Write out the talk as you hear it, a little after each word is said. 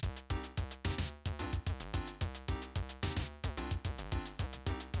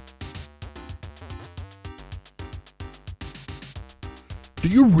Do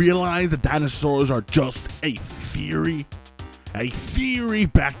you realize that dinosaurs are just a theory? A theory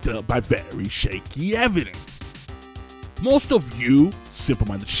backed up by very shaky evidence. Most of you,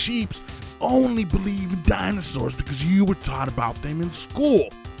 simple-minded sheeps, only believe in dinosaurs because you were taught about them in school.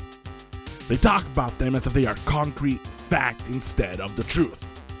 They talk about them as if they are concrete fact instead of the truth.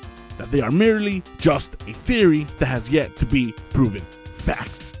 That they are merely just a theory that has yet to be proven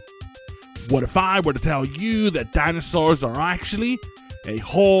fact. What if I were to tell you that dinosaurs are actually a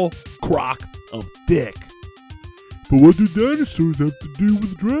whole crock of dick? But what do dinosaurs have to do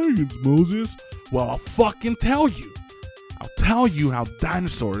with dragons, Moses? Well, I'll fucking tell you. I'll tell you how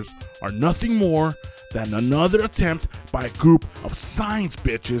dinosaurs are nothing more than another attempt by a group of science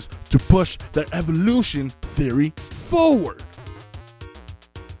bitches to push their evolution theory forward.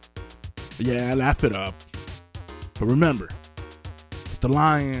 Yeah, laugh it up. But remember, the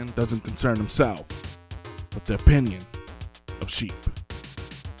lion doesn't concern himself with the opinion of sheep.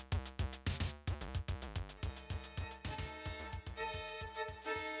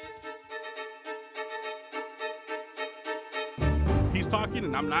 He's talking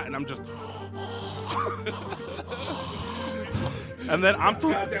and I'm not, and I'm just. And then I'm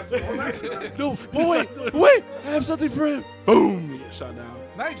No, but wait, I have something for him. boom, you get shot down.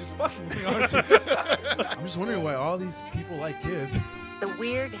 Now you're just fucking me, aren't you? I'm just wondering why all these people like kids. The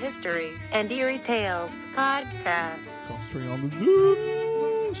Weird History and Eerie Tales podcast. Concentrating on this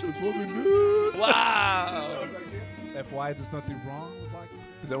dude. Shit's fucking good. Wow. FY, there's nothing wrong with like.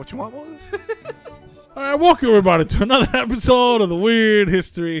 Is that what you want, Moses? All right, welcome everybody to another episode of the Weird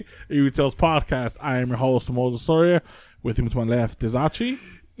History and Eerie Tales podcast. I am your host, Moses Sawyer. With me to my left is Achi.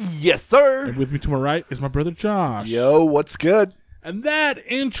 Yes, sir. And with me to my right is my brother Josh. Yo, what's good? And that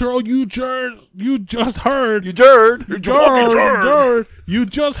intro you just heard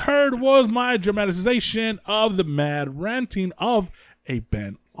was my dramatization of the mad ranting of a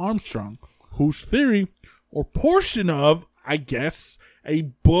Ben Armstrong, whose theory or portion of, I guess, a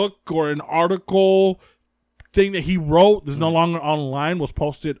book or an article thing that he wrote that's no longer online was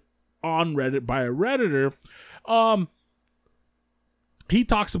posted on Reddit by a Redditor. He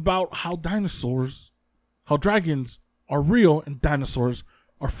talks about how dragons are real and dinosaurs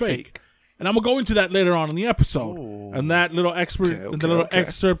are fake. And I'm going to go into that later on in the episode. Ooh. And that little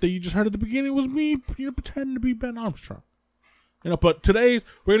excerpt that you just heard at the beginning was me pretending to be Ben Armstrong. But today's,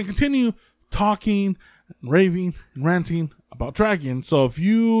 we're going to continue talking, and raving, and ranting about dragons. So if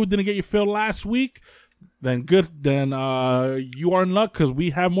you didn't get your fill last week, then good. Then you are in luck because we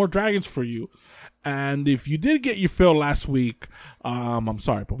have more dragons for you. And if you did get your fill last week, I'm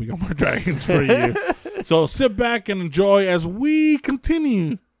sorry, but we got more dragons for you. So sit back and enjoy as we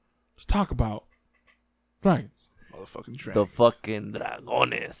continue to talk about dragons. Motherfucking dragons. The fucking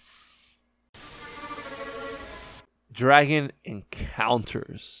dragones. Dragon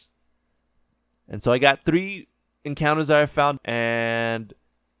encounters. And so I got 3 encounters that I found. And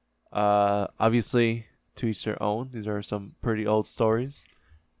obviously, to each their own. These are some pretty old stories.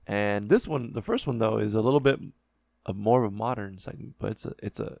 And this one, the first one, though, is a little bit of more of a modern segment. But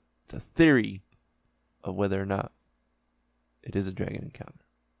it's a theory of whether or not it is a dragon encounter.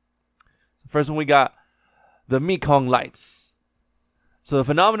 So first one we got the Mekong Lights. So the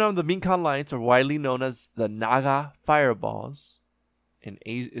phenomenon of the Mekong Lights, are widely known as the Naga fireballs,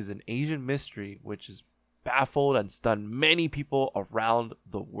 is an Asian mystery which has baffled and stunned many people around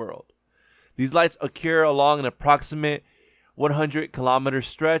the world. These lights occur along an approximate 100-kilometer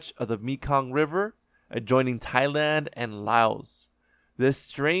stretch of the Mekong River, adjoining Thailand and Laos. This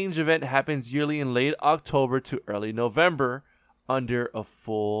strange event happens yearly in late October to early November under a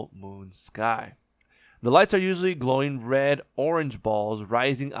full moon sky. The lights are usually glowing red-orange balls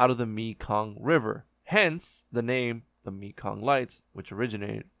rising out of the Mekong River, hence the name the Mekong Lights, which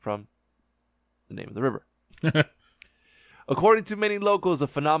originated from the name of the river. According to many locals, the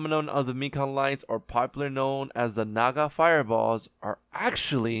phenomenon of the Mekong Lights, or popularly known as the Naga fireballs, are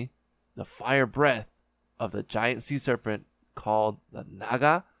actually the fire breath of the giant sea serpent called the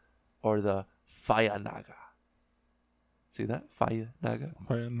Naga, or the Fire Naga. See that? Fire Naga?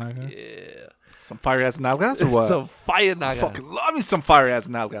 Fire Naga. Yeah. Some fire-ass nalgas or what? Some Fire Naga. Fucking love me some fire-ass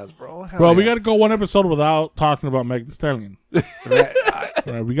nalgas, bro. Hell Bro, yeah. we got to go one episode without talking about Meg Thee Stallion.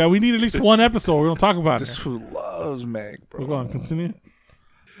 Right, we need at least one episode. We're going to talk about This it. who loves Meg, bro. We're going to continue.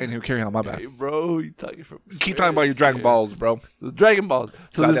 And he'll carry on, my bad. Hey, bro, you talking from Keep talking about your Dragon Balls, bro. The Dragon Balls.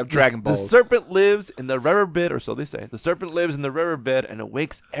 So Goddamn Dragon Balls. The serpent lives in the riverbed, or so they say. The serpent lives in the riverbed and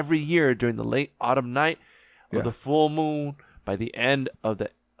awakes every year during the late autumn night of the full moon by the end of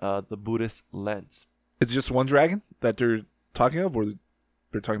the Buddhist Lent. Is it just one dragon that they're talking of, or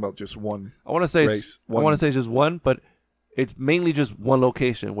they're talking about just one? I want to say race? I want to say just one, but It's mainly just one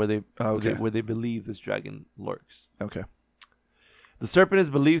location where they Okay. where they believe this dragon lurks. Okay. The serpent is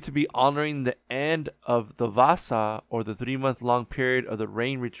believed to be honoring the end of the Vasa, or the 3-month-long period of the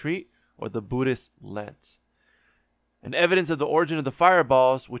rain retreat, or the Buddhist Lent. And evidence of the origin of the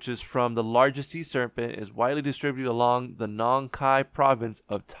fireballs, which is from the largest sea serpent, is widely distributed along the Nong Khai province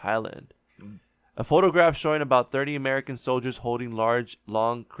of Thailand. A photograph showing about 30 American soldiers holding large,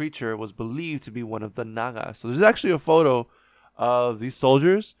 long creature was believed to be one of the Nagas. So there's actually a photo of these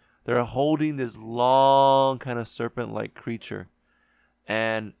soldiers. They're holding this long kind of serpent-like creature.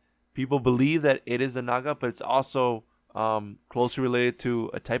 And people believe that it is a Naga, but it's also closely related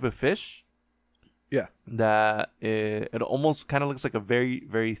to a type of fish. Yeah. That it almost kind of looks like a very,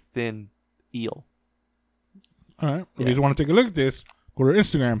 very thin eel. All right. If Yeah. you just want to take a look at this, go to our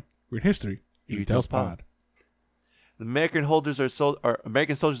Instagram, Read History, Eerie Eerie Tales Tales Pod. The American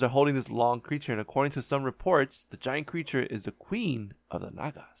American soldiers are holding this long creature, and according to some reports, the giant creature is the queen of the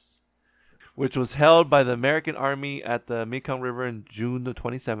Nagas, which was held by the American Army at the Mekong River in June the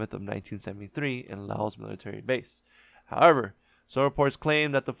 27th of 1973 in Laos military base. However, some reports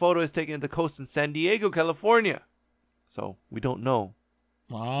claim that the photo is taken at the coast in San Diego, California. So we don't know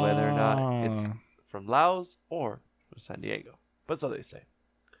whether or not it's from Laos or from San Diego. But so they say.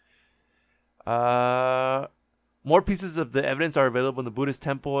 More pieces of the evidence are available in the Buddhist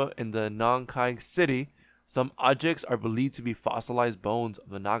temple in the Nong Khai city. Some objects are believed to be fossilized bones of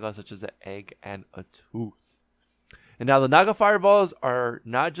the Naga, such as an egg and a tooth. And now the Naga fireballs are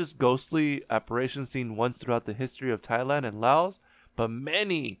not just ghostly apparitions seen once throughout the history of Thailand and Laos, but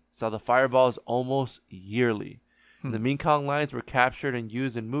many saw the fireballs almost yearly. The Mekong lines were captured and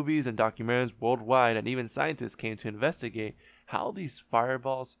used in movies and documentaries worldwide, and even scientists came to investigate how these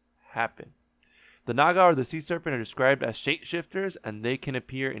fireballs happen. The Naga, or the sea serpent, are described as shapeshifters, and they can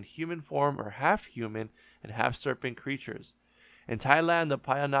appear in human form or half-human and half-serpent creatures. In Thailand, the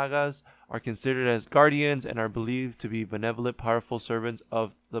Paya Nagas are considered as guardians and are believed to be benevolent, powerful servants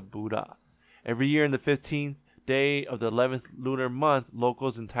of the Buddha. Every year in the 15th day of the 11th lunar month,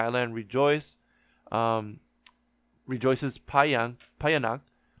 locals in Thailand rejoices Payanak,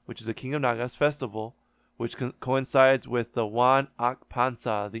 which is the King of Nagas festival, which coincides with the Wan Ak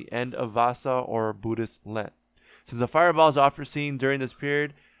Pansa, the end of Vasa or Buddhist Lent. Since the fireballs are often seen during this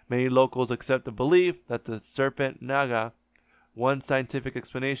period, many locals accept the belief that the serpent Naga. One scientific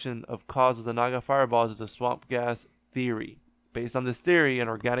explanation of cause of the Naga fireballs is the swamp gas theory. Based on this theory, an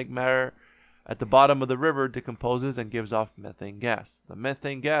organic matter at the bottom of the river decomposes and gives off methane gas. The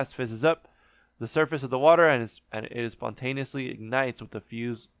methane gas fizzes up the surface of the water and it spontaneously ignites with the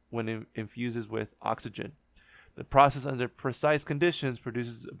fuse when it infuses with oxygen. The process under precise conditions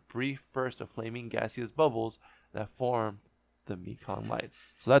produces a brief burst of flaming gaseous bubbles that form the Mekong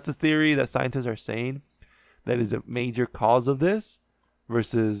lights. So that's a theory that scientists are saying that is a major cause of this,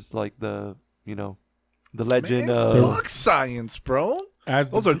 versus like the legend Man, of fuck science, bro.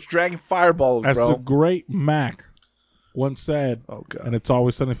 Those the, are dragon fireballs, as the bro. great Mac once said, Oh, God. and it's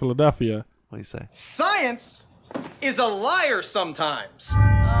always sunny in Philadelphia. what do you say? Science is a liar sometimes.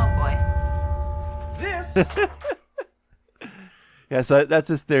 Oh boy. This Yeah, so that's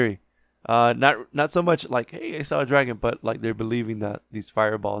his theory. Not so much like, hey, I saw a dragon, but like they're believing that these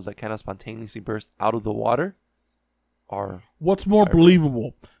fireballs that kind of spontaneously burst out of the water are What's more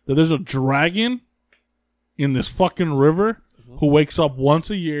believable? That there's a dragon in this fucking river who wakes up once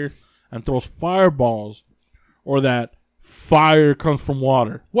a year and throws fireballs, or that fire comes from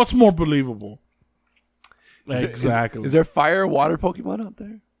water? What's more believable? Exactly. Is there fire water Pokemon out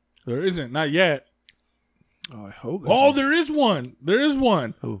there? There isn't. Not yet. Oh, I hope. Oh, there is one. There is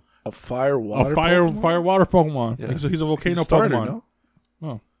one. Who? a fire water. A fire Pokemon? fire water Pokemon. Yeah. So he's a volcano He's a starter, Pokemon. no?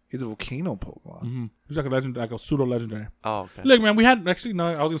 Oh. He's a volcano Pokemon. Mm-hmm. He's like a legend, like a pseudo legendary. Oh, okay. Look, man, we had actually no.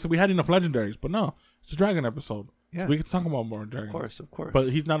 I was gonna say we had enough legendaries, but no, it's a dragon episode. Yeah. So we can talk about more dragons. Of course. But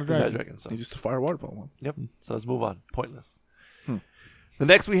he's not a He's not dragon. a dragon, so. He's just a fire water Pokemon. Yep. So let's move on. Pointless. The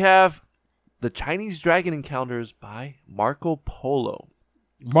next we have the Chinese Dragon Encounters by Marco Polo.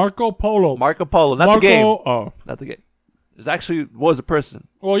 Marco Polo. Marco Polo, not Marco, the game. Oh, Not the game. It actually was a person.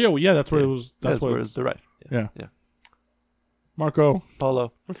 oh yeah, well, yeah. That's where Yeah. it was. That's where where it's derived. Yeah. Yeah. Marco.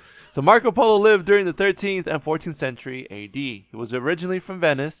 Polo. So Marco Polo lived during the 13th and 14th century AD. He was originally from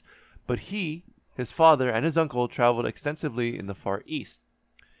Venice, but he, his father, and his uncle traveled extensively in the Far East.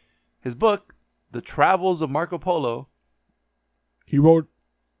 His book, The Travels of Marco Polo, He wrote.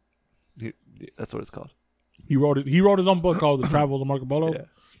 that's what it's called. He wrote his own book called The Travels of Marco Polo. Yeah.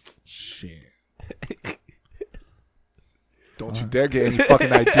 Shit. Don't you dare get any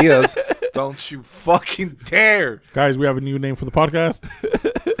fucking ideas. Don't you fucking dare. Guys, we have a new name for the podcast.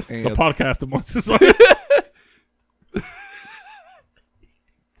 And The podcast amongst us.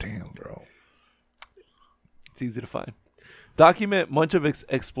 It's easy to find. Document much of its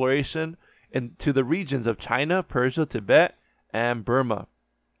exploration into the regions of China, Persia, Tibet, and Burma.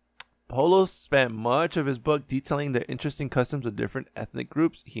 Polo spent much of his book detailing the interesting customs of different ethnic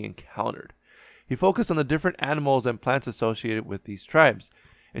groups he encountered. He focused on the different animals and plants associated with these tribes.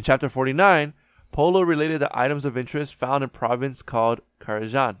 In chapter 49, Polo related the items of interest found in a province called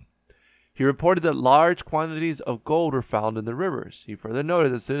Karajan. He reported that large quantities of gold were found in the rivers. He further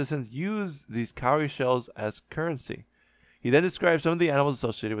noted that citizens used these cowrie shells as currency. He then described some of the animals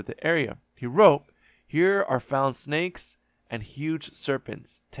associated with the area. He wrote, "Here are found snakes and huge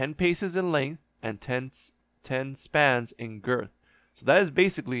serpents, 10 paces in length and 10 spans in girth." So that is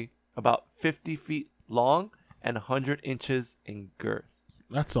basically about 50 feet long and 100 inches in girth.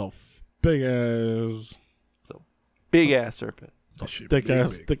 That's a big ass, So, big ass serpent. That shit thick big,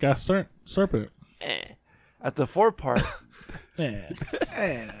 ass, big. thick ass serpent. At the forepart, Eh.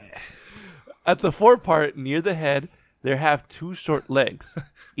 at the forepart near the head, there have 2 short legs,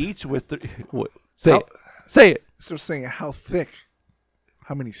 each with say it. Say it. So saying how thick?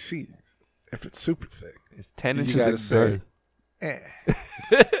 How many feet? If it's super thick. It's 10 You inches gotta in say.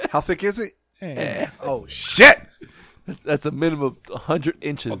 girth. How thick is it? Eh. Oh, shit. That's a minimum of 100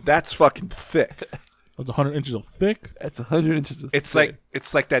 inches. Oh, that's fucking thick. That's 100 inches of thick. That's 100 inches of It's thick.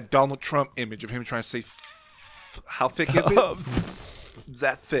 like that Donald Trump image of him trying to say, how thick is it? It's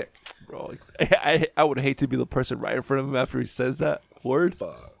that thick. Bro, I would hate to be the person right in front of him after he says that word.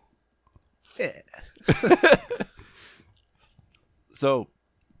 Fuck. So,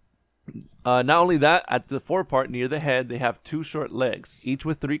 not only that, at the forepart near the head, they have 2 short legs, each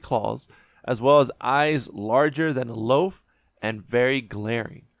with 3 claws, as well as eyes larger than a loaf and very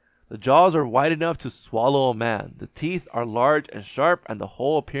glaring. The jaws are wide enough to swallow a man. The teeth are large and sharp, and the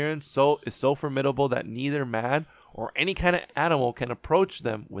whole appearance is so formidable that neither man or any kind of animal can approach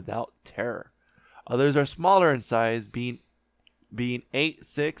them without terror. Others are smaller in size, being 8,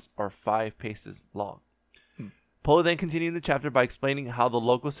 6, or 5 paces long. Polo then continued the chapter by explaining how the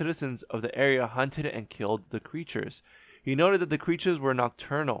local citizens of the area hunted and killed the creatures. He noted that the creatures were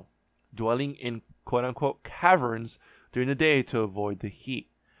nocturnal, dwelling in quote-unquote caverns during the day to avoid the heat.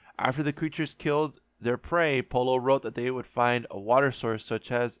 After the creatures killed their prey, Polo wrote that they would find a water source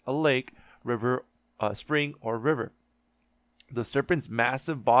such as a lake, river, spring, or river. The serpents'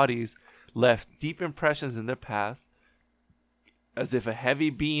 massive bodies left deep impressions in their paths, as if a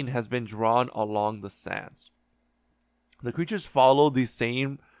heavy beam has been drawn along the sands. The creatures followed these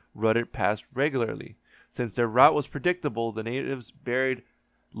same rutted paths regularly. Since their route was predictable, the natives buried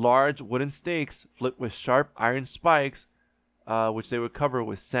large wooden stakes flipped with sharp iron spikes, which they would cover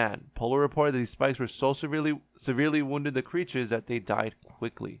with sand. Polo reported that these spikes were so severely wounded the creatures that they died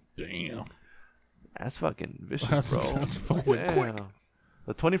quickly. Damn. That's fucking vicious, That's bro. fucking Damn.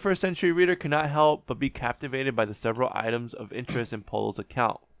 The 21st century reader could not help but be captivated by the several items of interest in Polo's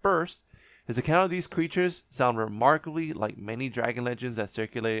account. First, his account of these creatures sound remarkably like many dragon legends that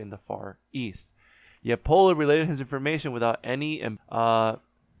circulate in the Far East. Yet Polo related his information without any oh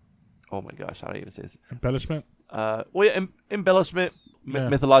my gosh, how do I even say this? Embellishment. Embellishment, Yeah.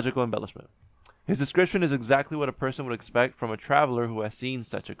 mythological embellishment. His description is exactly what a person would expect from a traveler who has seen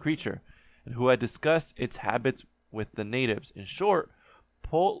such a creature and who had discussed its habits with the natives. In short,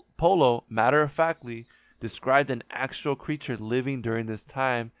 Polo matter-of-factly described an actual creature living during this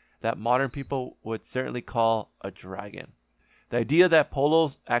time that modern people would certainly call a dragon. The idea that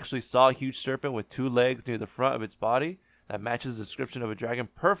Polo actually saw a huge serpent with 2 legs near the front of its body that matches the description of a dragon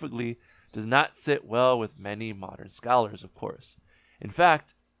perfectly does not sit well with many modern scholars, of course. In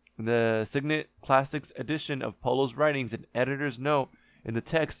fact, in the Signet Classics edition of Polo's writings, an editor's note in the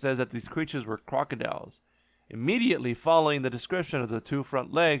text says that these creatures were crocodiles. Immediately following the description of the 2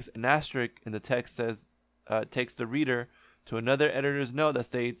 front legs, an asterisk in the text says takes the reader to another editor's note that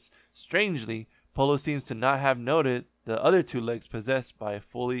states, strangely, Polo seems to not have noted the other 2 legs possessed by a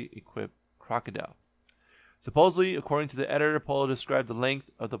fully equipped crocodile. Supposedly, according to the editor, Polo described the length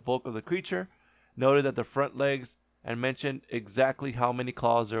of the bulk of the creature, noted that the front legs, and mentioned exactly how many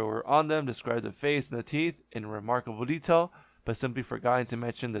claws there were on them, described the face and the teeth in remarkable detail, but simply forgotten to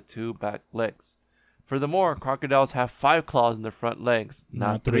mention the 2 back legs. Furthermore, crocodiles have 5 claws in their front legs,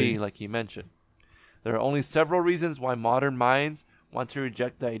 not 3 like he mentioned. There are only several reasons why modern minds want to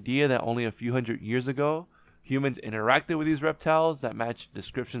reject the idea that only a few hundred years ago, humans interacted with these reptiles that match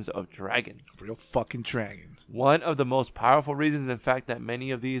descriptions of dragons. Real fucking dragons. One of the most powerful reasons, in fact, that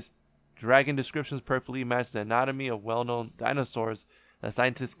many of these dragon descriptions perfectly match the anatomy of well-known dinosaurs that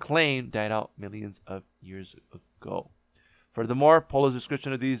scientists claim died out millions of years ago. Furthermore, Polo's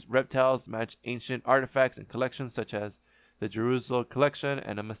description of these reptiles match ancient artifacts and collections such as the Jerusalem collection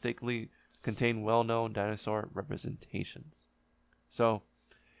and unmistakably contain well-known dinosaur representations. So,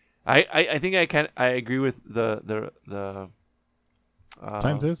 I think I agree with the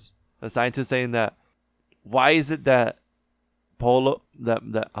Scientists? the scientist saying that why is it that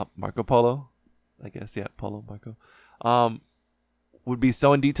Marco Polo, I guess, yeah, Polo Marco, would be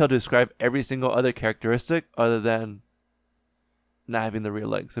so in detail to describe every single other characteristic other than not having the real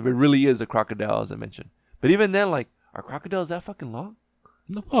legs. If it really is a crocodile, as I mentioned. But even then, like, are crocodiles that fucking long?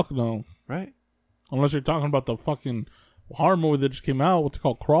 The fuck no. Right? Unless you're talking about the fucking horror movie that just came out. What's it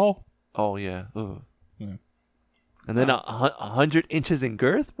called? Crawl? Oh, yeah. Ugh. Yeah. And then 100 inches in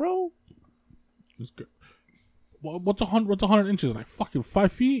girth, bro? What's 100 inches? Like fucking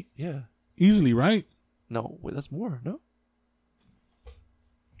 5 feet? Yeah. Easily, right? No, wait, that's more, no?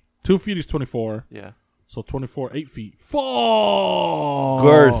 2 feet is 24. Yeah. So 24, 8 feet. Fuck!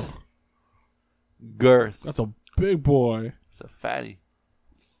 Girth. That's a big boy. It's a fatty.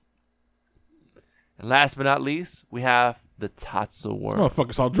 And last but not least, we have the Tatsu worm.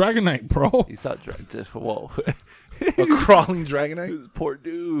 Motherfucker saw Dragonite, bro. He saw whoa. A crawling dragonite. Poor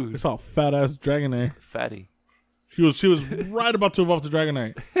dude. He saw fat ass Dragonite. Fatty. She was right about to evolve to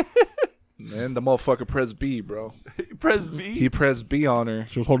Dragonite. Man, the motherfucker pressed B, bro. Press B. He pressed B on her.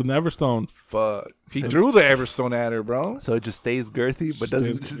 She was holding the Everstone. Fuck. He threw the Everstone at her, bro. So it just stays girthy, but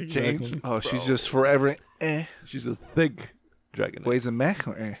doesn't just change. Exactly. Oh, she's just forever. She's a thick dragon. Weighs a mech.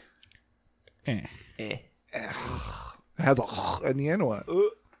 Or Eh. Eh. It has a at the end. What?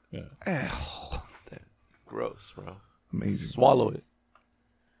 Yeah. Gross, bro. Amazing. Swallow it.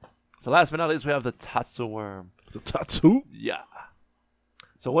 So last but not least, we have the Tatsu worm. The tattoo. Yeah.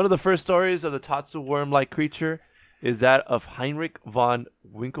 So one of the first stories of the Tatsu worm-like creature is that of Heinrich von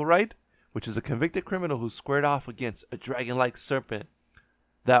Winkelried, which is a convicted criminal who squared off against a dragon-like serpent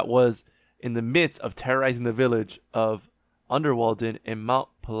that was in the midst of terrorizing the village of Underwalden in Mount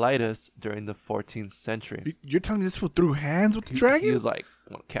Pilatus during the 14th century. You're telling me this fool threw hands with the dragon? He was like,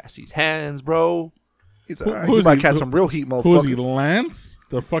 I want to catch these hands, bro. He's like, all right, who you is might he? catch some real heat, Who is he? motherfucker. Lance?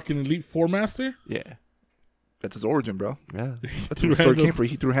 The fucking Elite Four Master? Yeah. That's his origin, bro. Yeah. That's where the story came from.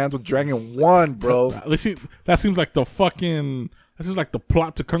 He threw hands with Dragon 1, bro. That seems like the fucking... That seems like the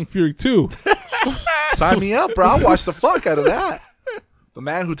plot to Kung Fury 2. Sign me up, bro. I'll watch the fuck out of that. The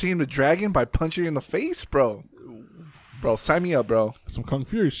man who tamed the dragon by punching her in the face, bro. Bro, sign me up, bro. Some Kung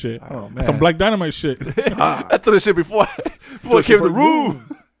Fury shit. Oh, man. Some Black Dynamite shit. I thought this shit before I came to the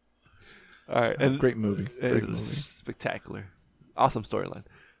room. All right. And Great movie. it Great was movie. spectacular. Awesome storyline.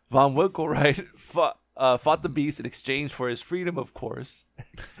 Von Winkelried fought the beast in exchange for his freedom, of course.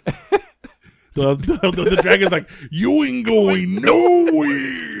 The dragon's like, you ain't going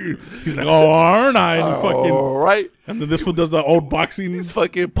nowhere. He's like, oh, aren't I? And, All right. and then this one does the old boxing. He's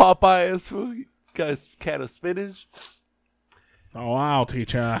fucking Popeye as fool. He got his can of spinach. Oh, I'll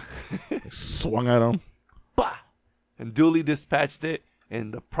teach ya. Swung at him. Bah! And duly dispatched it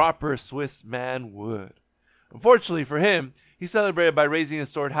in the proper Swiss man would. Unfortunately for him, he celebrated by raising his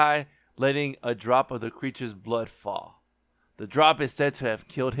sword high, letting a drop of the creature's blood fall. The drop is said to have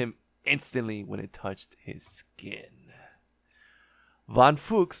killed him instantly when it touched his skin. Von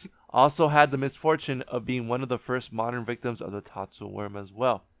Fuchs also had the misfortune of being one of the first modern victims of the Tatsu worm as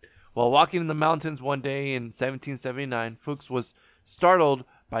well. While walking in the mountains one day in 1779, Fuchs was startled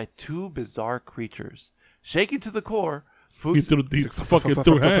by two bizarre creatures. Shaken to the core, Fuchs Fucking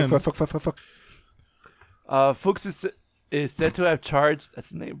threw hands. Fuchs is said to have charged. That's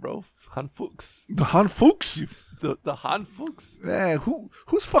his name, bro. Han Fuchs. The Han Fuchs? The Han Fuchs. Man,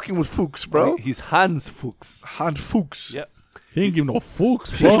 who's fucking with Fuchs, bro? He's Hans Fuchs. Han Fuchs. Yep. He ain't give no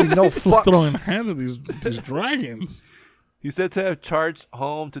fucks, bro. ain't no He was fucks. throwing hands at these dragons. He's said to have charged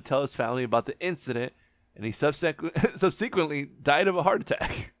home to tell his family about the incident, and he subsequently died of a heart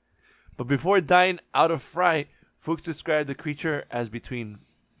attack. But before dying out of fright, Fuchs described the creature as between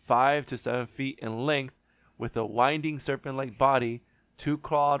 5 to 7 feet in length, with a winding serpent-like body, 2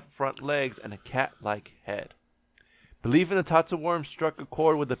 clawed front legs, and a cat-like head. Belief in the Tatsu worm struck a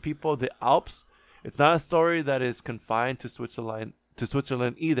chord with the people of the Alps. It's not a story that is confined to Switzerland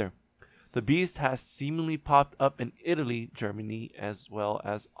either. The beast has seemingly popped up in Italy, Germany, as well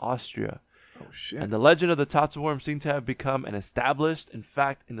as Austria. Oh, shit. And the legend of the Tatsu worm seemed to have become an established, in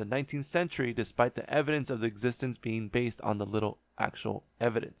fact, in the 19th century, despite the evidence of the existence being based on the little actual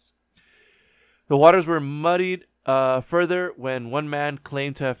evidence. The waters were muddied further when one man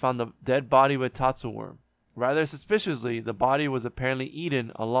claimed to have found the dead body of a Tatsu worm. Rather suspiciously, the body was apparently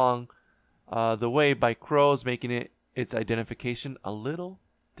eaten along the way by crows, making its identification a little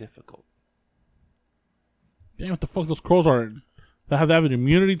difficult. Damn, what the fuck those crows are? They have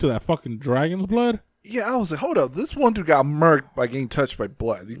immunity to that fucking dragon's blood? Yeah, I was like, hold up. This one dude got murked by getting touched by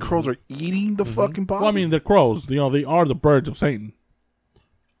blood. The crows are eating the fucking body. Well, I mean, the crows, they are the birds of Satan.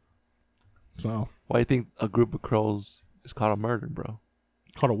 So. Why do you think a group of crows is called a murder, bro?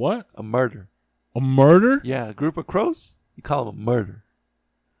 Called a what? A murder. A murder? Yeah, a group of crows, you call them a murder.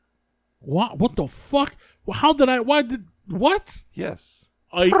 What the fuck? What? Yes.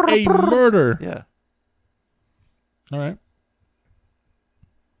 A murder. Yeah. All right.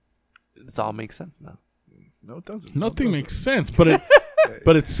 This all makes sense now. No, it doesn't. Nothing makes sense, but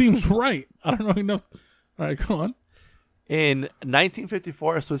it seems right. I don't know enough. All right, go on. In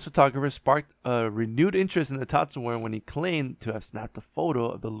 1954, a Swiss photographer sparked a renewed interest in the tatsumworm when he claimed to have snapped a photo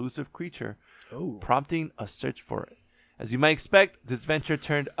of the elusive creature, prompting a search for it. As you might expect, this venture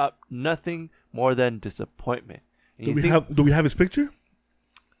turned up nothing more than disappointment. Do we have his picture?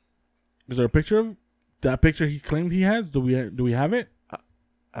 Is there a picture of that picture he claimed he has? Do we have it?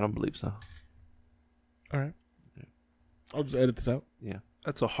 I don't believe so. All right. I'll just edit this out. Yeah.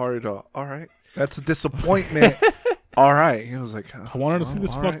 That's a hard. All right. That's a disappointment. All right. He was like, I wanted to see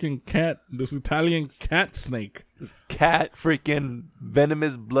this fucking cat, this Italian cat snake. This cat, freaking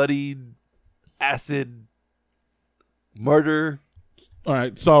venomous, bloody, acid, murder. All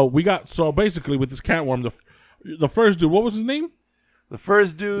right. So basically with this catworm, the first dude, what was his name? The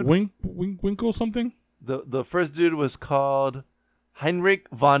first dude, Winkle something. The first dude was called Heinrich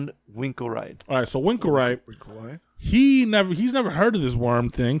von Winkelried. All right. So Winkelried, he's never heard of this worm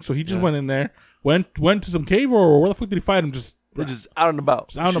thing, so he just went in there, went to some cave, or where the fuck did he fight him? They're just out and about.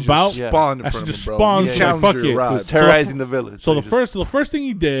 Just out and about. Spawned in Actually, front of just him, bro. spawned. He Like, challenged fuck your it. ride. He was terrorizing the village. So the first thing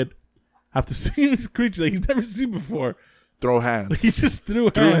he did, after seeing this creature that he's never seen before, Throw hands. he just threw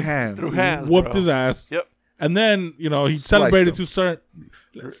hands, whooped his ass. Yep. And then, he Sliced celebrated him.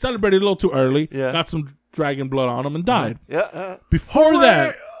 celebrated a little too early, Yeah. got some dragon blood on him and died. Yeah. Before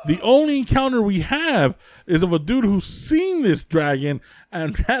that, the only encounter we have is of a dude who's seen this dragon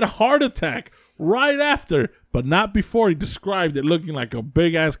and had a heart attack right after, but not before. He described it looking like a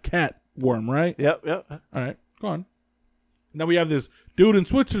big ass cat worm, right? Yep. All right, go on. Now we have this dude in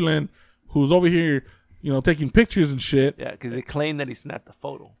Switzerland who's over here, taking pictures and shit. Yeah, because they claim that he snapped the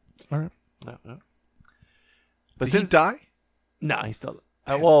photo. All right. Yeah. But did he die? No, he still.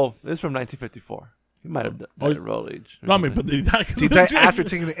 Well, this is from 1954. He might have died at old age. No, I mean, but did he die? Did he die after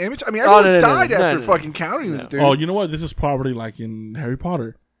taking the image? I mean, everyone died after fucking counting this dude. Oh, you know what? This is probably like in Harry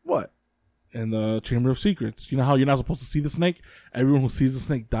Potter. What? In the Chamber of Secrets. You know how you're not supposed to see the snake? Everyone who sees the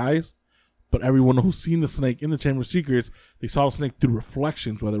snake dies. But everyone who's seen the snake in the Chamber of Secrets, they saw the snake through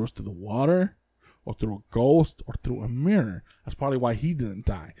reflections, whether it was through the water, or through a ghost, or through a mirror. That's probably why he didn't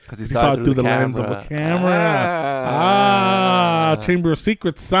die. Because he saw it through the lens of a camera. Chamber of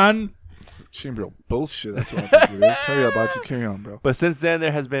Secrets, son. Chamber of bullshit. That's what I think it is. Hurry up, Archie. Carry on, bro. But since then,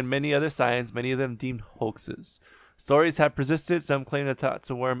 there has been many other signs, many of them deemed hoaxes. Stories have persisted. Some claim the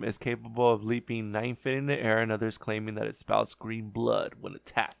tatsumworm is capable of leaping 9 feet in the air, and others claiming that it spouts green blood when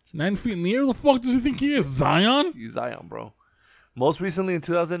attacked. 9 feet in the air? The fuck does he think he is? Zion? He's Zion, bro. Most recently, in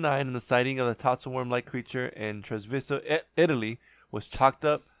 2009, in the sighting of the tatsumworm-like creature in Treviso, Italy, was chalked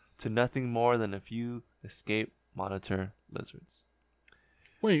up to nothing more than a few escaped monitor lizards.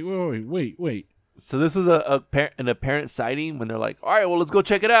 Wait. So this was an apparent sighting when they're like, all right, well, let's go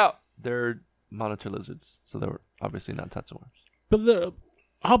check it out. They're monitor lizards, so they were obviously not tatsumworms. But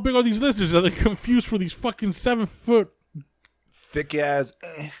how big are these lizards? Are they confused for these fucking 7-foot thick ass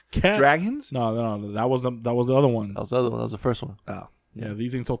cat dragons? No, that was the other one. That was the other one. That was the first one. Oh, yeah,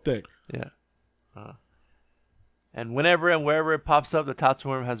 these ain't so thick. Yeah. And whenever and wherever it pops up, the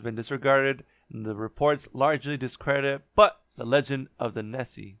tatsumworm has been disregarded, and the reports largely discredit it. But the legend of the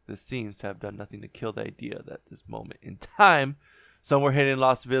Nessie, this seems to have done nothing to kill the idea that this moment in time, somewhere hidden in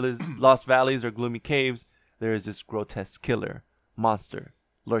lost valleys or gloomy caves, there is this grotesque killer monster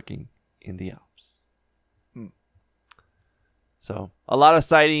lurking in the Alps. So a lot of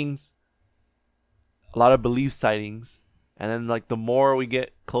sightings, a lot of belief sightings, and then like the more we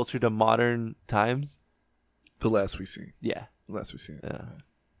get closer to modern times, the less we see. Yeah, the less we see. Yeah.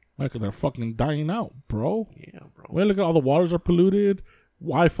 Like they're fucking dying out, bro. Yeah, bro. Wait, look at all the waters are polluted.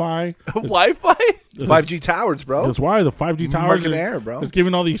 Wi-Fi. 5G towers, bro. That's why the 5G towers in the air, bro. It's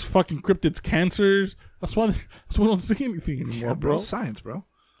giving all these fucking cryptids cancers. That's why we don't see anything anymore, yeah, bro. Science, bro.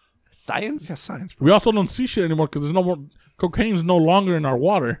 Science? Yeah, science, bro. We also don't see shit anymore because there's no more cocaine's no longer in our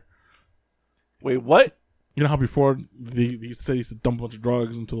water. Wait, what? You know how before the cities used to dump a bunch of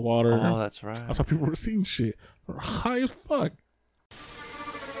drugs into the water? Oh, that's right. That's how people were seeing shit. They're high as fuck.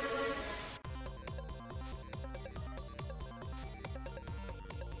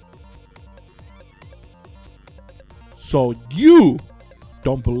 So you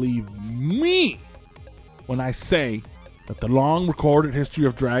don't believe me when I say that the long recorded history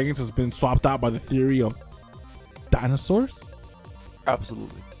of dragons has been swapped out by the theory of dinosaurs?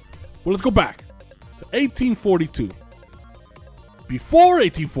 Absolutely. Well, let's go back to 1842. Before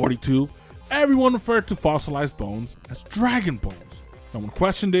 1842, everyone referred to fossilized bones as dragon bones. No one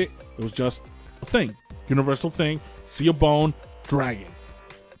questioned it. It was just a thing, universal thing. See a bone, dragon.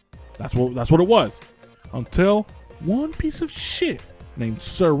 That's what it was. Until one piece of shit named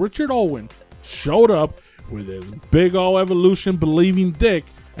Sir Richard Owen showed up with his big ol' evolution believing dick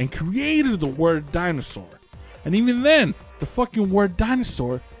and created the word dinosaur. And even then, the fucking word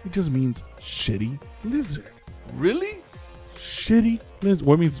dinosaur, it just means shitty lizard. Really? Shitty lizard.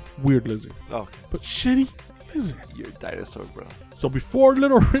 Well, it means weird lizard. Oh, But shitty lizard. you're a dinosaur, bro. So before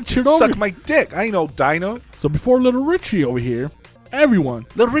little Richard Suck my dick. I ain't no dino. So before little Richie over here, everyone,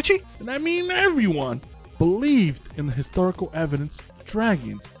 Little Richie? and I mean everyone, believed in the historical evidence of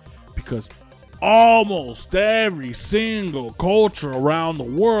dragons because almost every single culture around the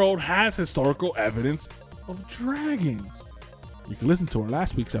world has historical evidence of dragons. You can listen to our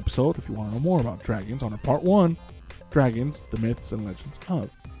last week's episode if you want to know more about dragons on our part 1, Dragons, the Myths and Legends of.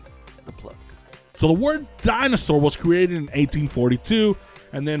 The plug. So the word dinosaur was created in 1842,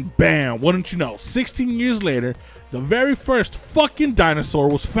 and then bam, wouldn't you know, 16 years later, the very first fucking dinosaur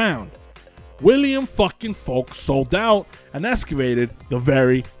was found. William fucking Folk sold out and excavated the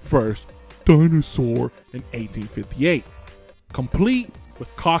very first dinosaur in 1858, complete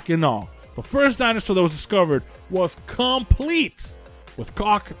with cock and all. The first dinosaur that was discovered was complete with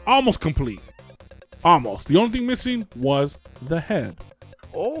cock, almost complete. Almost. The only thing missing was the head.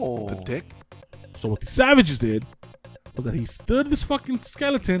 Oh. The dick? So what the savages did was that he stood this fucking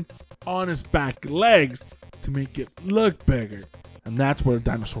skeleton on his back legs to make it look bigger. And that's where the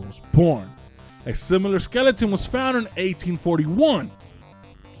dinosaur was born. A similar skeleton was found in 1841.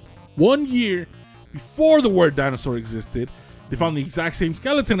 1 year before the word dinosaur existed, they found the exact same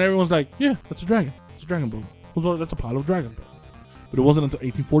skeleton. Everyone's like, yeah, that's a dragon. It's a dragon bone. That's a pile of dragon bones. But it wasn't until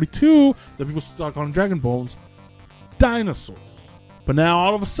 1842 that people started calling dragon bones dinosaurs. But now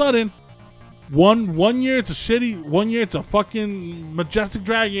all of a sudden, one year it's a shitty, 1 year it's a fucking majestic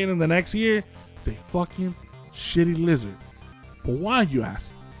dragon, and the next year it's a fucking shitty lizard. But why, you ask?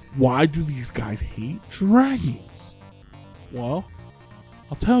 Why do these guys hate dragons? Well,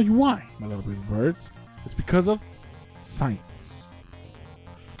 I'll tell you why, my little baby birds. It's because of science.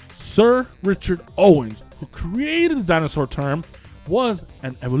 Sir Richard Owens, who created the dinosaur term, was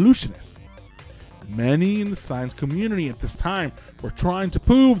an evolutionist. Many in the science community at this time were trying to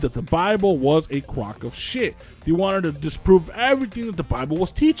prove that the Bible was a crock of shit. They wanted to disprove everything that the Bible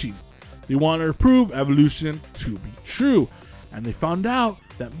was teaching. They wanted to prove evolution to be true. And they found out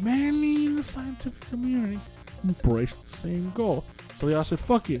that many in the scientific community embraced the same goal. So they all said,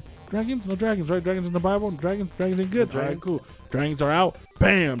 fuck it. Dragons? No dragons, right? Dragons in the Bible? Dragons ain't good. No All right, cool. Dragons are out.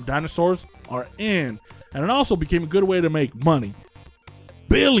 Bam! Dinosaurs are in. And it also became a good way to make money.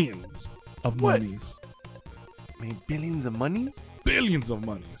 Billions of What? monies. Made billions of monies? Billions of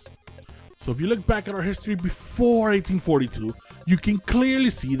monies. So if you look back at our history before 1842, you can clearly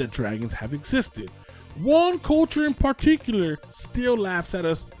see that dragons have existed. One culture in particular still laughs at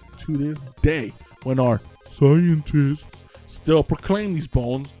us to this day when our scientists still proclaim these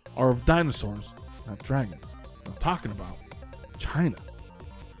bones are of dinosaurs, not dragons. I'm talking about China.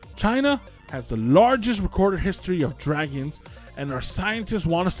 China has the largest recorded history of dragons, and our scientists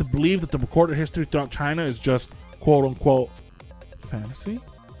want us to believe that the recorded history throughout China is just quote-unquote fantasy?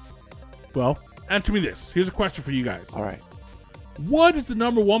 Well, answer me this. Here's a question for you guys. All right. What is the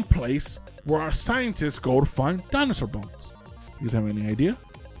number one place where our scientists go to find dinosaur bones? You guys have any idea?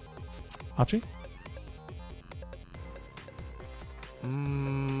 Hachi?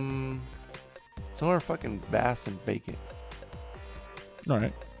 Somewhere fucking Bass and Bacon. All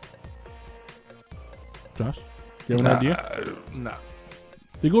right. Josh? You have an idea? Nah.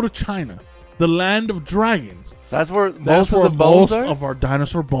 They go to China, the land of dragons. So that's where That's most of where the bones most are? of our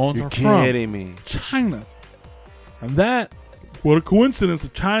dinosaur bones You're are from. kidding me. China. And that, what a coincidence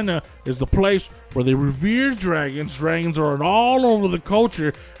that China is the place where they revere dragons. Dragons are all over the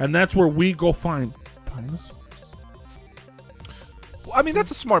culture, and that's where we go find dinosaurs. Well, I mean,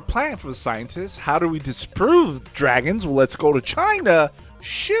 that's a smart plan for the scientists. How do we disprove dragons? Well, let's go to China,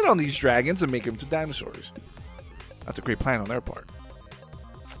 shit on these dragons, and make them to dinosaurs. That's a great plan on their part.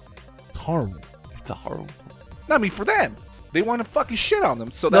 It's horrible. It's a horrible. No, I mean, for them. They want to fucking shit on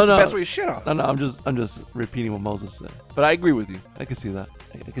them, so that's the best way to shit on them. No, I'm just repeating what Moses said. But I agree with you. I can see that.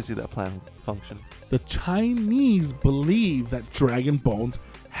 I can see that plan function. The Chinese believe that dragon bones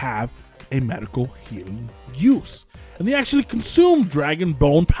have a medical healing use. And they actually consume dragon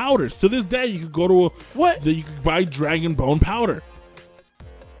bone powders. To this day, you could go to you could buy dragon bone powder.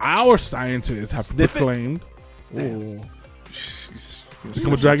 Our scientists have Sniff it? proclaimed. Damn. Oh, You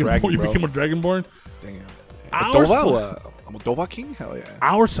become a dragonborn. You bro. became a dragonborn. Damn. Our, I'm a Dova king? Hell yeah.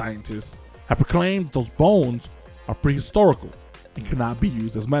 our scientists have proclaimed those bones are prehistorical and cannot be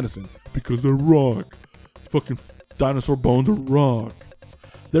used as medicine because they're rock. Fucking dinosaur bones are rock.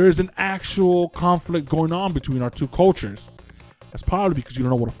 There is an actual conflict going on between our two cultures. That's probably because you don't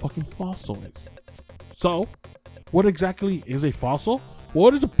know what a fucking fossil is. So, what exactly is a fossil? Well,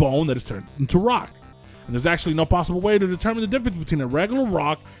 it is a bone that is turned into rock. And there's actually no possible way to determine the difference between a regular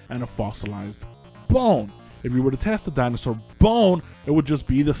rock and a fossilized bone. If you were to test a dinosaur bone, it would just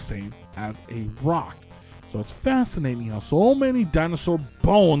be the same as a rock. So it's fascinating how so many dinosaur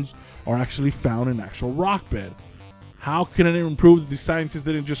bones are actually found in actual rock bed. How can it even prove that the scientists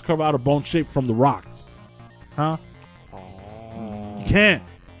didn't just carve out a bone shape from the rocks? Huh? You can't.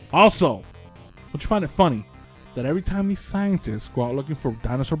 Also, don't you find it funny that every time these scientists go out looking for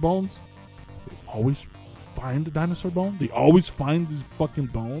dinosaur bones, they always find a dinosaur bone? They always find these fucking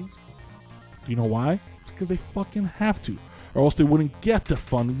bones? Do you know why? It's because they fucking have to, or else they wouldn't get the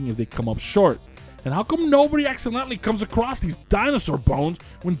funding if they come up short. And how come nobody accidentally comes across these dinosaur bones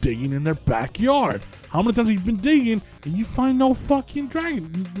when digging in their backyard? How many times have you been digging and you find no fucking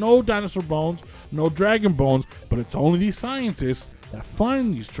dragon, no dinosaur bones, no dragon bones, but it's only these scientists that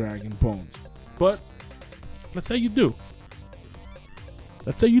find these dragon bones? But let's say you do.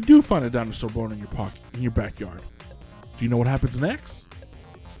 Let's say you do find a dinosaur bone in your pocket, in your backyard. Do you know what happens next?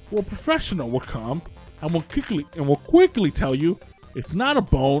 Well, a professional will come and will quickly tell you it's not a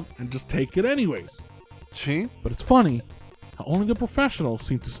bone and just take it anyways. Gee. But it's funny how only the professionals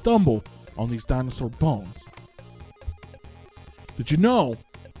seem to stumble on these dinosaur bones. Did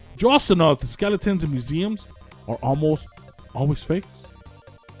you also know that the skeletons in museums are almost always fakes?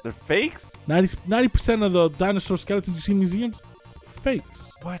 They're fakes? 90% of the dinosaur skeletons you see in museums,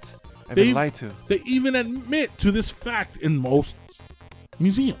 fakes. What? I've They- been lied to. They even admit to this fact in most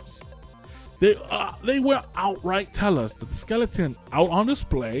museums. They will outright tell us that the skeleton out on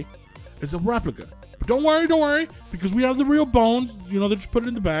display is a replica. But don't worry, because we have the real bones. You know, they just put it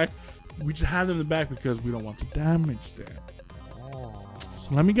in the back. We just have them in the back because we don't want to damage them. So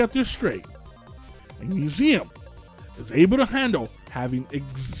let me get this straight. A museum is able to handle having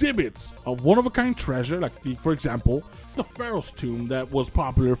exhibits of one-of-a-kind treasure, like, for example, the Pharaoh's tomb that was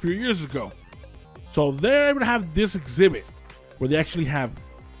popular a few years ago. So they're able to have this exhibit where they actually have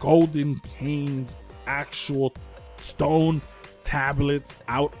golden canes, actual stone tablets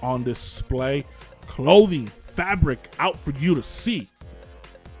out on display, clothing, fabric out for you to see.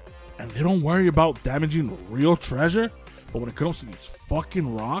 And they don't worry about damaging real treasure. But when it comes to these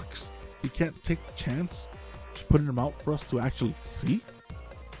fucking rocks, you can't take the chance just putting them out for us to actually see.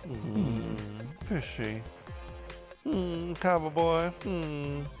 Fishy. Cowboy.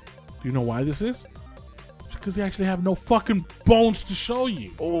 Do you know why this is? It's because they actually have no fucking bones to show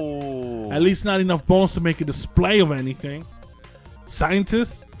you. Oh. At least not enough bones to make a display of anything.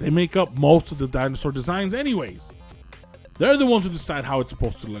 Scientists, they make up most of the dinosaur designs anyways. They're the ones who decide how it's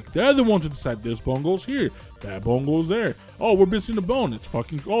supposed to look. They're the ones who decide this bone goes here, that bone goes there. Oh, we're missing a bone. It's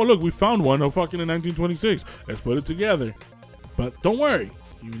fucking, oh look, we found one fucking in 1926. Let's put it together. But don't worry,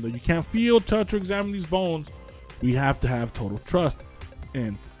 even though you can't feel, touch, or examine these bones, we have to have total trust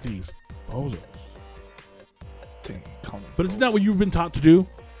in these bozos. Dang, come on, But isn't that what you've been taught to do?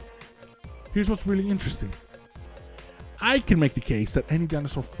 Here's what's really interesting. I can make the case that any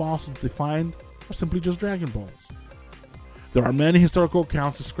dinosaur fossils they find are simply just dragon bones. There are many historical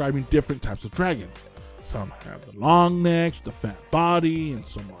accounts describing different types of dragons. Some have the long necks, the fat body, and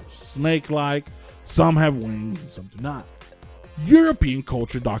some are snake-like. Some have wings, and some do not. European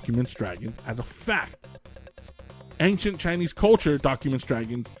culture documents dragons as a fact. Ancient Chinese culture documents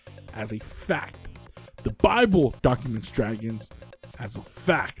dragons as a fact. The Bible documents dragons as a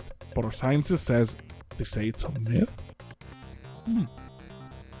fact. But our scientist says they say it's a myth.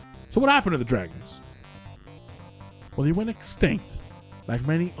 So what happened to the dragons? Well, they went extinct, like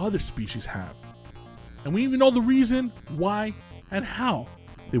many other species have. And we even know the reason why and how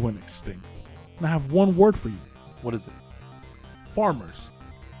they went extinct. And I have one word for you. What is it? Farmers.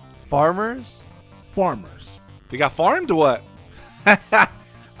 Farmers? Farmers. They got farmed or what?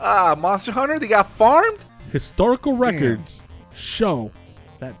 Monster Hunter, they got farmed? Historical records show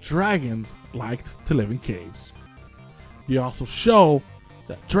that dragons liked to live in caves. They also show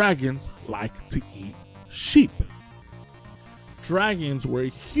that dragons like to eat sheep. Dragons were a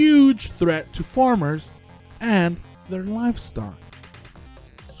huge threat to farmers and their livestock.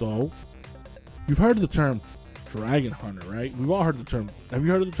 So, you've heard of the term dragon hunter, right? We've all heard the term. Have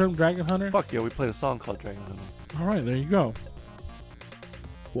you heard of the term dragon hunter? Fuck yeah, we played a song called Dragon Hunter. All right, there you go.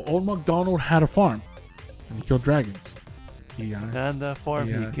 Well, Old MacDonald had a farm, and he killed dragons. On the farm,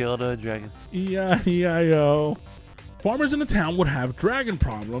 he killed a dragon. E-I-E-I-O. Farmers in the town would have dragon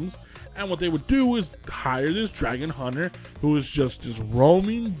problems, and what they would do is hire this dragon hunter who was just this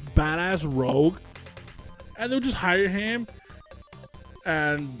roaming badass rogue, and they would just hire him,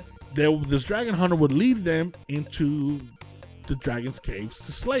 and this dragon hunter would lead them into the dragon's caves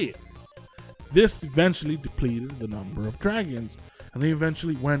to slay it. This eventually depleted the number of dragons, and they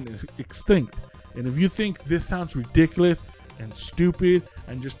eventually went extinct. And if you think this sounds ridiculous and stupid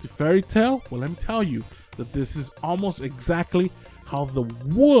and just a fairy tale, well, let me tell you that this is almost exactly how the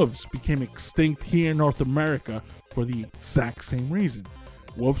wolves became extinct here in North America for the exact same reason.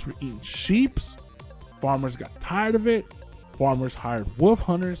 Wolves were eating sheep, farmers got tired of it, farmers hired wolf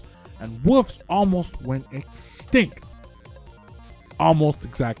hunters, and wolves almost went extinct. Almost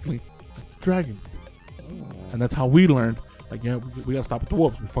exactly like the dragons did. And that's how we learned, like, yeah, we gotta stop with the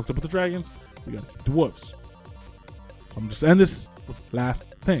wolves. We fucked up with the dragons, we gotta keep the wolves. So I'm just end this with the last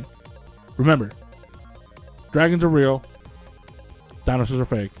thing. Remember, dragons are real, dinosaurs are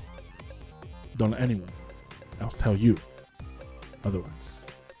fake. Don't let anyone else tell you otherwise.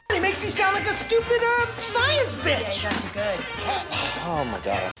 It makes you sound like a stupid science bitch. That's good. Oh my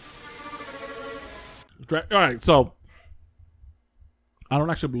god. All right, so I don't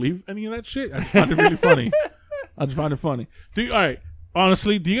actually believe any of that shit. I just find it really funny. I just find it funny. All right,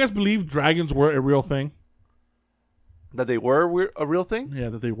 honestly, do you guys believe dragons were a real thing? That they were a real thing? Yeah,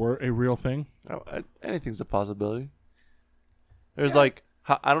 that they were a real thing. Anything's a possibility. There's like,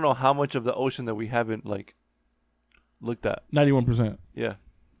 I don't know how much of the ocean that we haven't like looked at. 91%. Yeah.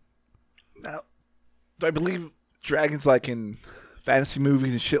 Now, do I believe dragons like in fantasy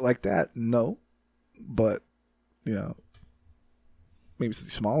movies and shit like that? No. But, you know, maybe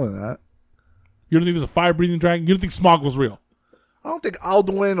something smaller than that. You don't think there's a fire-breathing dragon? You don't think Smaug was real? I don't think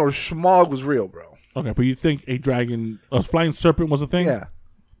Alduin or Smaug was real, bro. Okay, but you think a flying serpent was a thing? Yeah.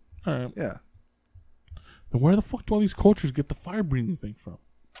 All right. Yeah. Then where the fuck do all these cultures get the fire-breathing thing from?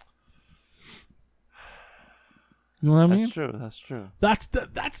 You know what I mean? That's true. That's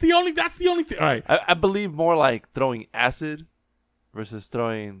the only thing. All right. I believe more like throwing acid versus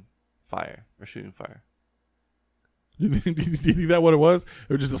throwing fire or shooting fire. Do you think that's what it was?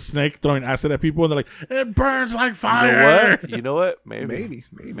 It was just a snake throwing acid at people, and they're like, "It burns like fire." You know what? Maybe.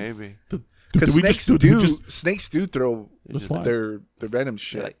 Because snakes do throw their venom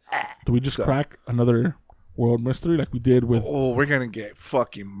shit. Like, Do we just crack another world mystery like we did with? Oh, we're gonna get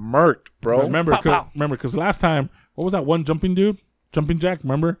fucking murked, bro. Remember, because last time, what was that one jumping dude? Jumping Jack,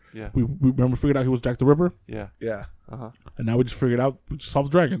 remember? Yeah. We figured out he was Jack the Ripper. Yeah. Yeah. And now we just figured out we just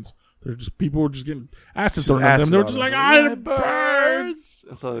solved dragons. They're just people were just getting acid Just thrown at them. acid They were on just them. like, it burns.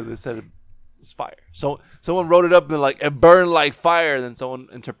 And so they said it's fire. So someone wrote it up and like it burned like fire. And then someone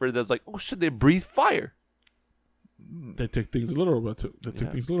interpreted it as like, oh shit, they breathe fire. They take things literal, but they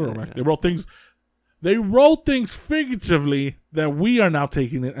take things literal. Yeah. They wrote things figuratively that we are now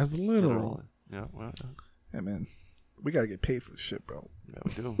taking it as literal. Yeah, well, Yeah, man. We gotta get paid for this shit, bro. yeah,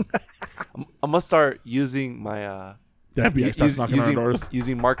 we do. I'm gonna start using my The FBI starts knocking on our doors.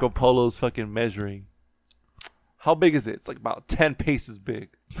 using Marco Polo's fucking measuring. How big is it? It's like about 10 paces big.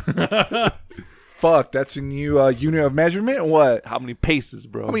 Fuck, that's a new unit of measurement. What? How many paces,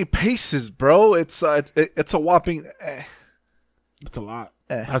 bro? How many paces, bro? It's a whopping. It's a lot.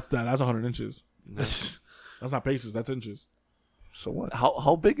 Eh. That's 100 inches. That's not paces. That's inches. So what?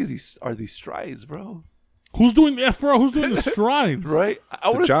 How big are these strides, bro? Who's doing the Who's doing the strides? Right?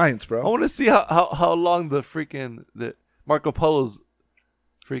 The Giants, bro. I want to see how long the Marco Polo's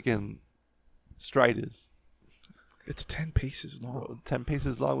freaking stride is. It's 10 paces long. Bro, 10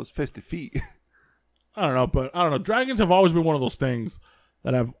 paces long was 50 feet. I don't know. Dragons have always been one of those things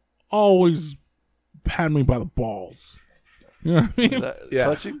that have always had me by the balls. You know what I mean? Yeah.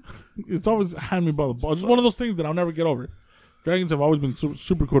 Touching? It's always had me by the balls. It's one of those things that I'll never get over. Dragons have always been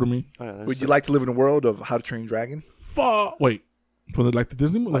super cool to me. Oh, yeah, Would you like to live in a world of How to Train Your Dragon? Wait. From the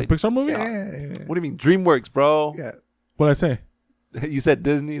Disney movie? Like Pixar movie? Yeah. What do you mean? DreamWorks, bro. Yeah. What did I say? You said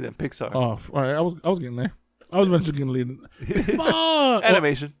Disney, then Pixar. Oh, all right. I was getting there. I was eventually getting lead. Fuck!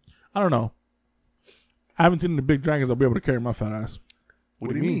 Animation. I don't know. I haven't seen the big dragons that'll be able to carry my fat ass.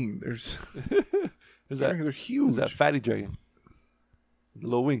 What do you mean? There's dragons are huge. There's that fatty dragon. The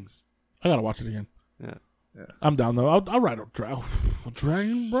little wings. I gotta watch it again. Yeah. I'm down though. I'll ride a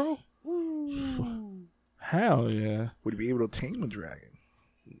dragon, bro. Hell yeah. Would you be able to tame a dragon?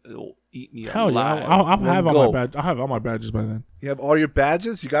 it'll eat me Hell alive. yeah, I'll have all Go. my badges. I'll have all my badges by then. You have all your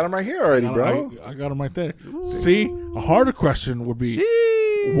badges? You got them right here already, bro. I got them right there. See, a harder question would be,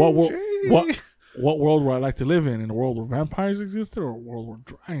 Sheesh. what world would I like to live in? In a world where vampires existed, or a world where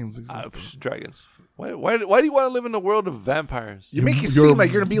dragons existed? Dragons. Why do you want to live in a world of vampires? You make it You're seem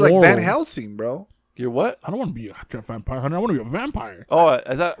like you're going to be like Van moral. Helsing, bro. You're what? I don't want to be a vampire hunter. I want to be a vampire. Oh,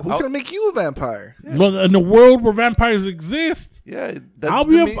 I thought. Who's going to make you a vampire? Well, in a world where vampires exist, Yeah, I'll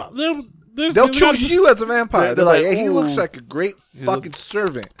be They'll choose you as a vampire. They're like, hey, he ooh. looks like a great fucking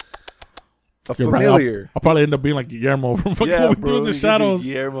servant. A You're right. familiar. I'll probably end up being like Guillermo from fucking Yeah, What We bro. Do in the you could be Shadows.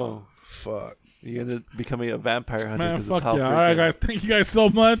 Guillermo. Fuck. You're gonna becoming a vampire hunter. Man, 'cause fuck of how yeah. All right, freaking guys. Thank you guys so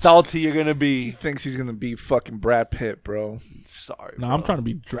much. salty you're gonna He be. thinks he's going to be fucking Brad Pitt, bro. Sorry. No, bro. I'm trying to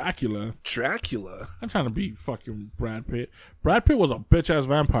be Dracula. Dracula. I'm trying to be fucking Brad Pitt. Brad Pitt was a bitch ass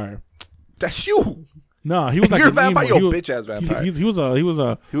vampire. That's you. No, he was If like you're an a vampire, emo. you're a He was- bitch ass vampire. He was a He was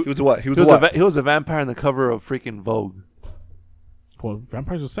what? He was He a was, what? he was a vampire on the cover of freaking Vogue. well,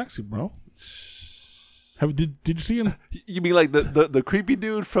 vampires are sexy, bro. Did you see him? You mean like the creepy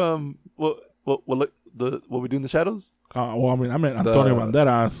dude from what we do in the shadows? Well, I'm The- talking about that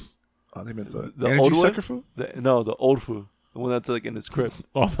ass. Oh, they meant the The energy old one? sucker food? No, the old food, the one that's like in his crypt.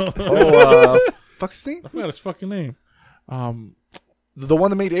 Oh, Fuck's his name? I forgot his fucking name. The one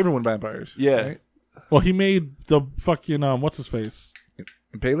that made everyone vampires. Yeah. Right? Well, he made the fucking what's his face?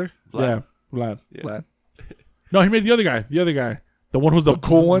 Impaler? Yeah, Vlad. Yeah. Lad. No, he made the other guy. The one who's the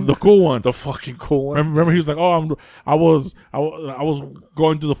cool one? The cool one. The fucking cool one. Remember, he was like, "Oh, I was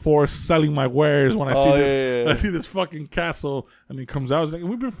going through the forest selling my wares when I see Oh, this, yeah, yeah. I see this fucking castle." And he comes out, he's like,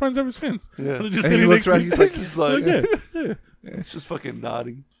 "We've been friends ever since." Yeah. And, just And he sitting looks next around, to- he's like, yeah, yeah. It's just fucking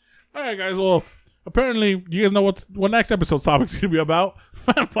nodding. All right, guys. Well, apparently, you guys know what next episode's topic is gonna be about: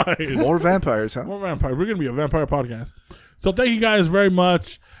 vampires. More vampires, huh? More vampire. We're gonna be a vampire podcast. So thank you guys very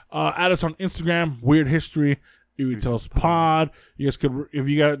much. Add us on Instagram, Weird History, Eerie Tales Pod. You guys could,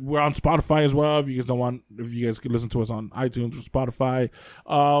 we're on Spotify as well. If you guys could listen to us on iTunes or Spotify.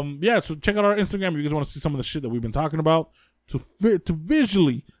 Yeah. So check out our Instagram if you guys want to see some of the shit that we've been talking about. To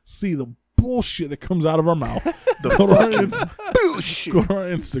visually see the bullshit that comes out of our mouth. Go to Bullshit. our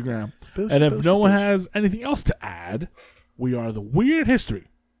Instagram. Bullshit, And if bullshit, no one bullshit. has anything else to add, we are the Weird History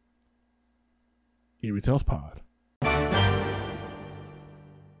Eerie Tales Pod.